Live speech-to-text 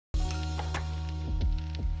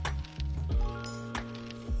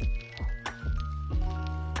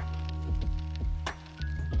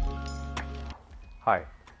Hi,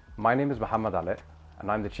 my name is Mohamed Alaa,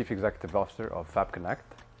 and I'm the Chief Executive Officer of Fab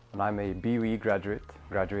Connect, and I'm a BUE graduate,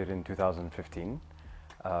 graduated in 2015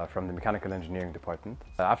 from the Mechanical Engineering Department.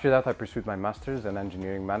 After that, I pursued my Master's in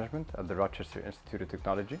Engineering Management at the Rochester Institute of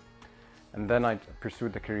Technology, and then I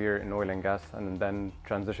pursued a career in oil and gas and then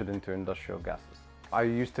transitioned into industrial gases. I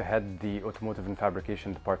used to head the Automotive and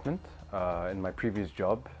Fabrication Department in my previous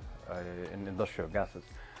job in industrial gases.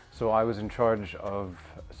 So I was in charge of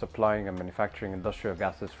supplying and manufacturing industrial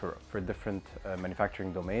gases for different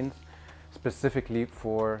manufacturing domains, specifically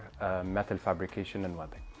for metal fabrication and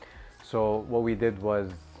welding. So what we did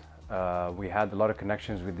was we had a lot of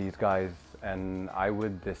connections with these guys, and I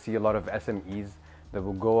would see a lot of SMEs that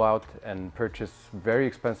would go out and purchase very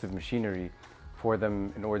expensive machinery for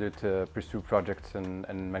them in order to pursue projects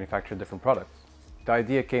and manufacture different products. The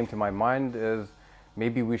idea came to my mind is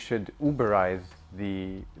maybe we should Uberize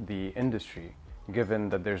the industry, given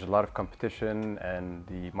that there's a lot of competition and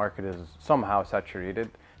the market is somehow saturated.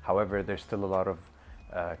 However, there's still a lot of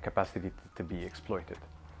capacity to be exploited.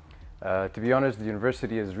 To be honest, the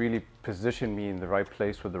university has really positioned me in the right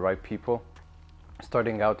place with the right people.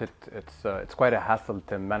 Starting out, it's quite a hassle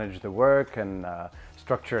to manage the work and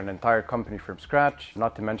structure an entire company from scratch,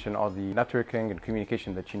 not to mention all the networking and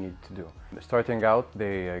communication that you need to do. Starting out,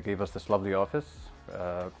 they gave us this lovely office,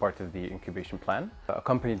 part of the incubation plan.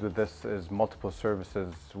 Accompanied with this is multiple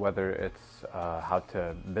services, whether it's how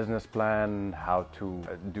to business plan, how to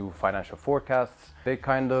do financial forecasts. They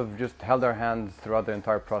kind of just held our hands throughout the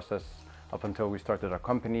entire process up until we started our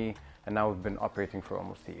company, and now we've been operating for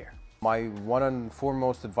almost a year. My one and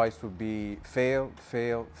foremost advice would be fail,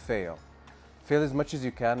 fail, fail. Fail as much as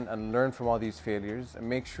you can and learn from all these failures, and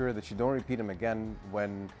make sure that you don't repeat them again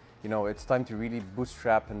when it's time to really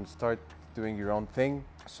bootstrap and start doing your own thing.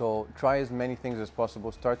 So try as many things as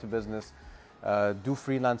possible, start a business, do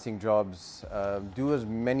freelancing jobs, do as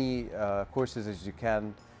many courses as you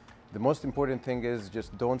can. The most important thing is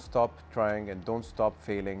just don't stop trying and don't stop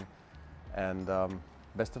failing, and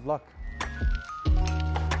best of luck.